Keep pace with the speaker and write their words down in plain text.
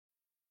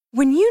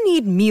When you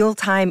need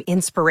mealtime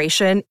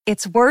inspiration,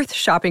 it's worth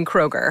shopping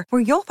Kroger,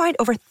 where you'll find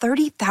over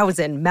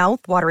 30,000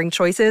 mouth-watering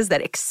choices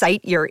that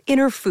excite your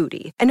inner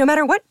foodie. And no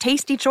matter what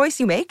tasty choice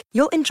you make,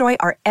 you'll enjoy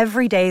our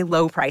everyday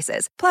low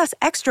prices, plus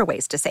extra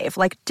ways to save,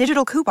 like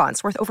digital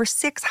coupons worth over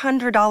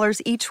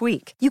 $600 each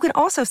week. You can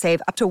also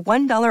save up to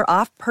 $1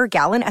 off per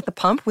gallon at the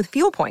pump with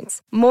fuel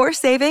points. More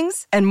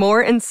savings and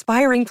more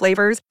inspiring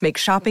flavors make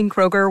shopping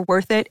Kroger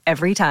worth it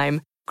every time.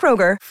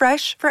 Kroger,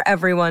 fresh for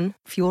everyone.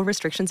 Fuel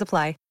restrictions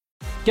apply.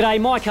 G'day,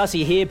 Mike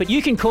Hussey here, but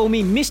you can call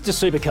me Mr.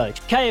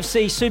 Supercoach.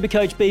 KFC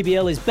Supercoach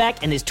BBL is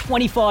back and there's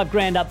 25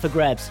 grand up for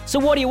grabs. So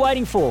what are you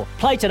waiting for?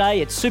 Play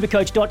today at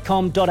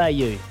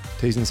supercoach.com.au.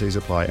 T's and C's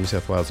apply. New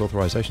South Wales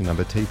authorisation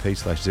number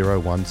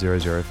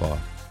TP/01005.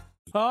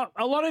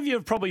 A lot of you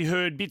have probably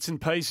heard bits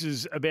and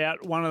pieces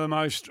about one of the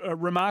most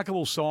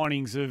remarkable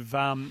signings of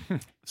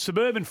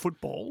suburban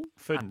football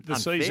for the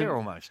season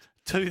almost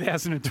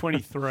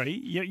 2023.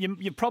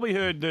 You've probably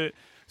heard the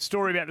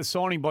story about the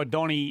signing by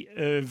Donny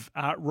of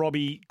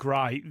Robbie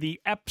Gray, the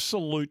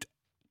absolute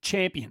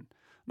champion,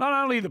 not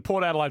only the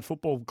Port Adelaide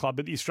Football Club,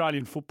 but the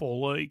Australian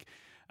Football League.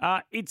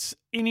 It's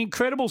an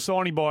incredible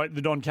signing by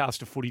the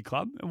Doncaster Footy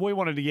Club, and we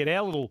wanted to get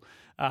our little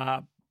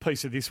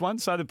piece of this one.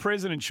 So the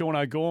president, Sean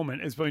O'Gorman,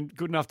 has been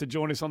good enough to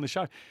join us on the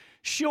show.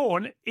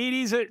 Sean,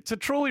 it's a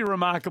truly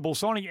remarkable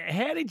signing.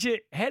 How did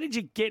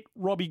you get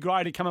Robbie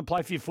Gray to come and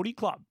play for your footy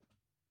club?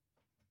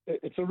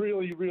 It's a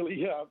really,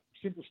 really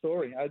simple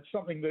story. It's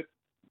something that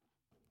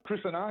Chris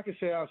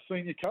Anarkis, our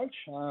senior coach,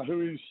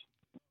 who is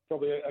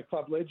probably a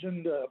club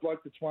legend, a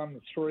bloke that's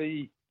won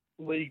 3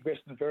 league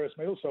best and fairest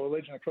medals, so a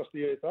legend across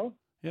the EFL.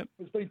 Yep.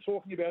 Has been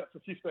talking about it for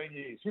 15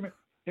 years. Him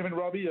and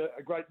Robbie are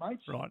great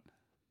mates. Right.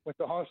 Went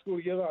to high school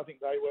together. I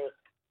think they were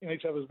in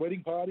each other's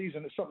wedding parties,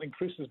 and it's something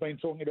Chris has been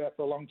talking about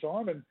for a long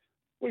time. And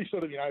we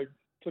sort of,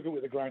 took it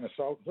with a grain of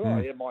salt.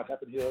 It might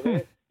happen here or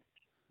there.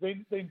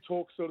 Then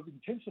talk sort of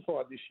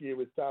intensified this year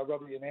with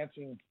Robbie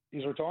announcing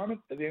his retirement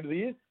at the end of the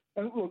year.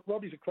 And look,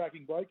 Robbie's a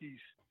cracking bloke. He's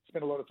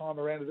spent a lot of time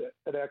around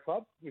at our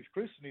club with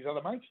Chris and his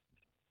other mates.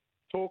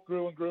 Talk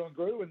grew and grew and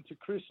grew, and to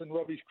Chris and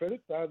Robbie's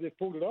credit, they've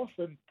pulled it off.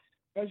 And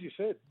as you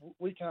said,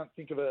 we can't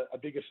think of a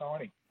bigger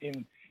signing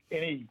in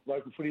any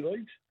local footy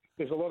leagues.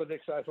 There's a lot of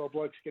ex-AFL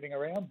blokes getting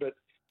around, but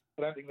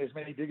I don't think there's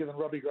many bigger than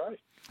Robbie Gray.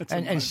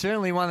 And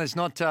certainly one that's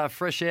not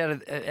fresh out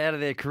of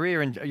their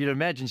career, and you'd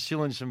imagine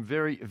still in some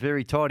very,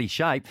 very tidy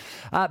shape.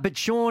 But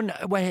Sean,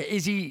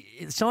 is he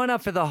sign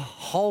up for the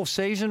whole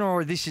season,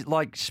 or this is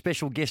like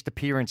special guest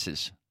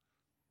appearances?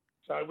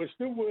 So we're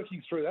still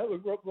working through that.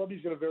 Look,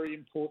 Robbie's got a very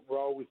important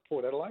role with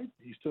Port Adelaide.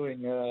 He's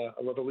doing a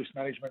lot of list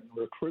management and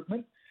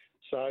recruitment,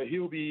 so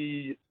he'll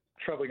be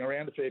travelling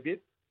around a fair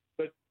bit.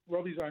 But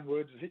Robbie's own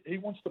words is he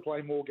wants to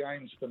play more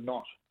games than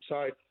not.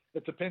 So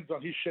it depends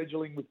on his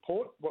scheduling with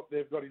Port, what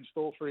they've got in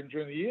store for him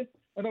during the year.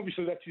 And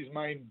obviously that's his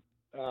main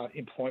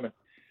employment.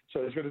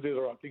 So he's got to do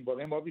the right thing by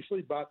them,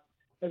 obviously. But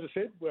as I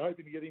said, we're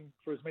hoping to get him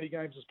for as many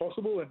games as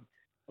possible. And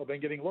I've been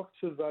getting lots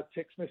of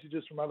text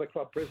messages from other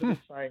club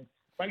presidents saying,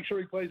 make sure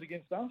he plays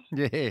against us.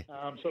 Yeah.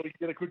 So we can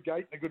get a good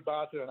gate and a good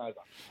bar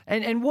turnover.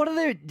 And what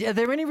are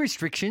there any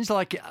restrictions?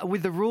 Like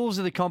with the rules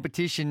of the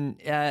competition,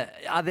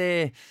 are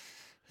there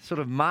sort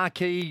of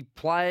marquee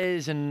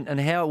players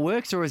and how it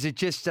works, or is it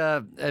just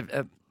a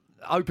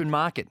open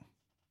market?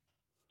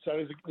 So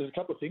there's a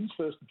couple of things.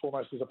 First and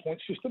foremost, there's a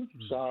point system.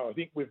 So I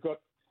think we've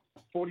got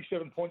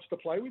 47 points to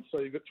play with. So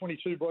you've got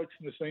 22 blokes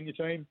in the senior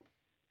team.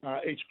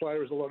 Each player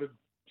has allotted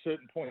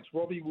certain points.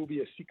 Robbie will be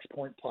a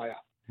 6-point player.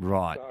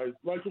 Right. So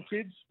local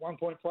kids,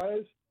 1-point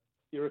players.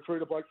 You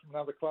recruit a bloke from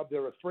another club,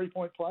 they're a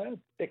 3-point player.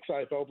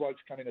 Ex-AFL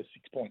blokes come in as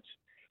 6 points.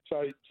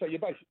 So you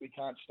basically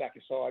can't stack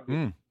aside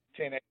with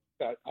 10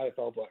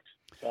 AFL blokes.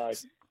 So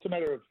it's a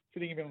matter of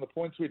fitting him in on the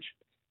points, which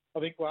I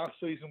think last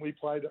season we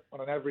played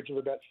on an average of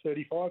about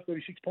 35,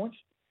 36 points.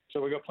 So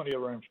we've got plenty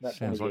of room from that.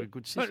 Sounds like a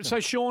good system. So,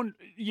 Sean,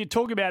 you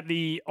talk about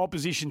the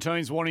opposition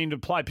teams wanting to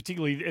play,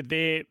 particularly at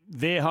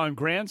their home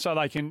ground, so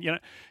they can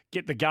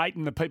get the gate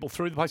and the people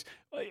through the place.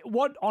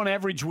 What, on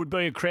average, would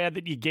be a crowd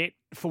that you get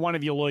for one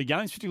of your league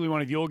games, particularly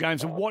one of your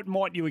games, and what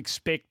might you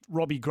expect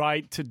Robbie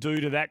Gray to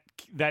do to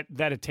that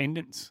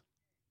attendance?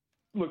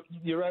 Look,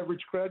 your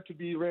average crowd could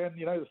be around,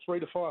 the 300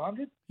 to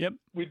 500. Yep.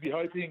 We'd be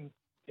hoping,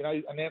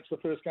 announce the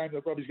first game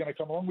that Robbie's going to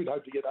come along. We'd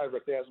hope to get over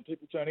 1,000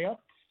 people turning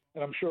up,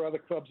 and I'm sure other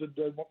clubs would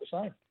want the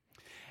same.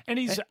 And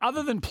he's,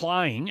 other than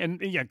playing,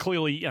 and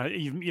clearly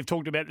you've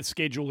talked about the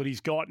schedule that he's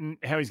got and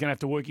how he's going to have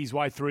to work his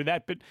way through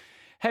that, but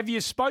have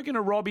you spoken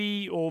to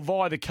Robbie or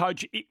via the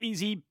coach? Is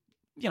he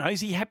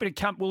happy to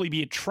come? Will he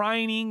be at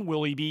training?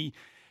 Will he be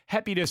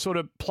happy to sort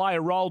of play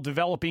a role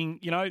developing,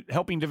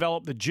 helping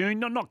develop the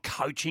junior, not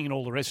coaching and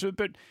all the rest of it,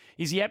 but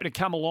is he happy to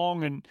come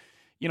along and,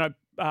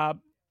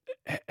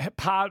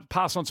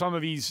 pass on some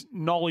of his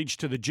knowledge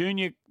to the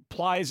junior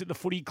players at the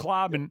footy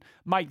club and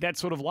make that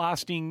sort of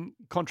lasting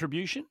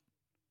contribution?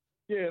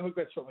 Yeah, look,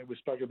 that's something we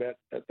spoke about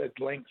at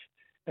length.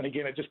 And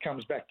again, it just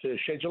comes back to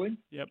scheduling.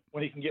 Yep.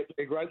 When he can get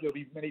there, great. There'll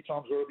be many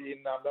times where he'll be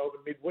in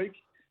Melbourne midweek.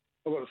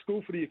 A lot of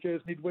school footy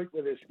occurs midweek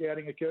where there's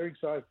scouting occurring.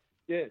 So,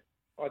 yeah,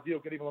 ideal,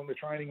 get him along the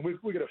training.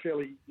 We've got a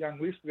fairly young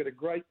list. We've got a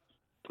great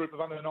group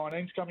of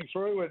under-19s coming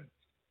through, and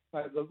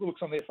the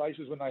looks on their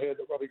faces when they heard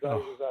that Robbie Gray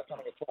was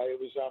coming to play, it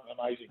was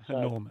amazing. So,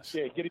 enormous.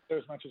 Yeah, get him there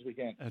as much as we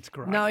can. That's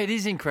great. No, it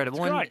is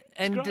incredible. It's great.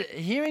 And It's great.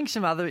 hearing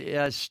some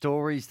other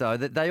stories, though,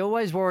 that they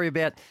always worry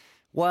about,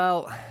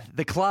 well,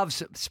 the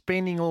club's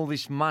spending all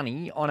this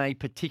money on a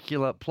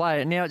particular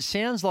player. Now, it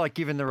sounds like,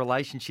 given the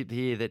relationship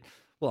here, that,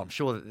 well, I'm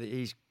sure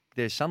that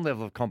there's some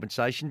level of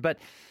compensation, but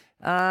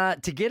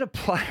to get a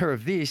player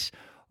of this,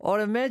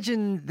 I'd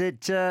imagine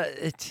that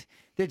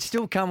it'd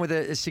still come with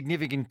a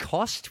significant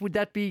cost. Would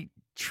that be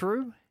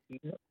true?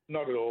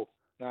 Not at all.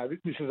 No, this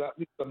is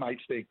a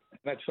mate's thing.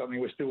 That's something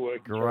we're still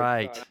working through.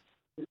 Great.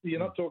 You're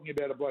not talking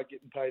about a bloke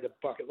getting paid a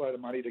bucket load of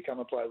money to come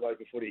and play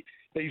local footy.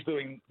 He's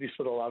doing this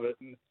for the love of it.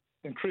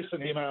 And Chris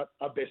and him are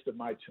best of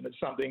mates, and it's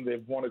something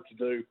they've wanted to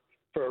do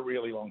for a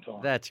really long time.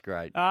 That's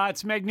great.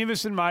 It's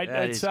magnificent, mate.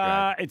 That is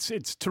great.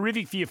 It's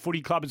terrific for your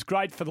footy club. It's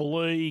great for the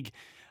league.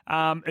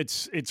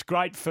 It's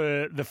great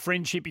for the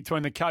friendship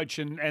between the coach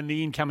and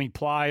the incoming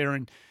player.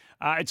 And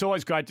it's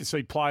always great to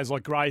see players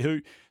like Gray,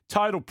 who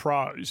total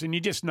pros, and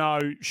you just know,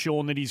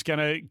 Sean, that he's going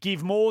to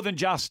give more than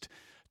just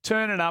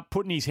turning up,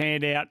 putting his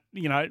hand out,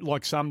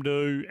 like some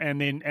do,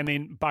 and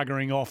then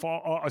buggering off.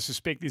 I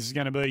suspect this is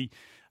going to be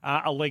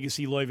a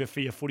legacy leaver for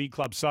your footy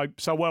club. So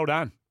well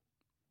done.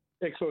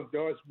 Excellent,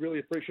 guys. Really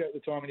appreciate the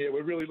time. And, yeah,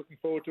 we're really looking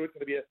forward to it. It's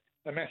going to be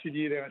a massive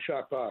year down at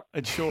Shark Park.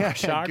 It's Shark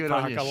Park. Good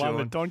on you, I love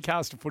Sean. it.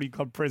 Doncaster Footy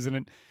Club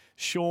President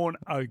Sean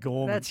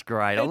O'Gorman. That's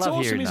great. I It's love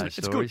awesome, hearing isn't those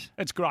it? stories. It's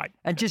good. It's great.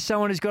 And just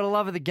someone who's got a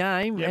love of the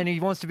game Yep. and he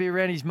wants to be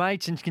around his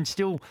mates and can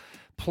still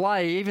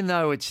play, even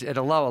though it's at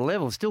a lower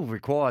level, still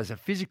requires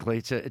physically.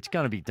 It's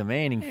going to be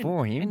demanding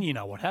for him. And you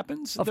know what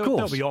happens. Of There'll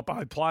course. be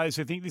Oppo players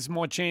who think this is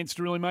my chance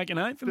to really make a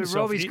name for But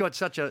myself. Robbie's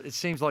here. it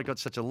seems like got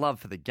such a love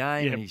for the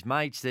game Yep. and his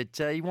mates that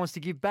he wants to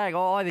give back.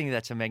 Oh, I think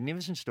that's a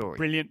magnificent story.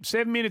 Brilliant.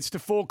 7 minutes to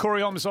 4.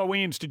 Corey Homicide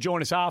Williams to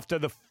join us after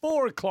the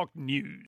 4 o'clock news.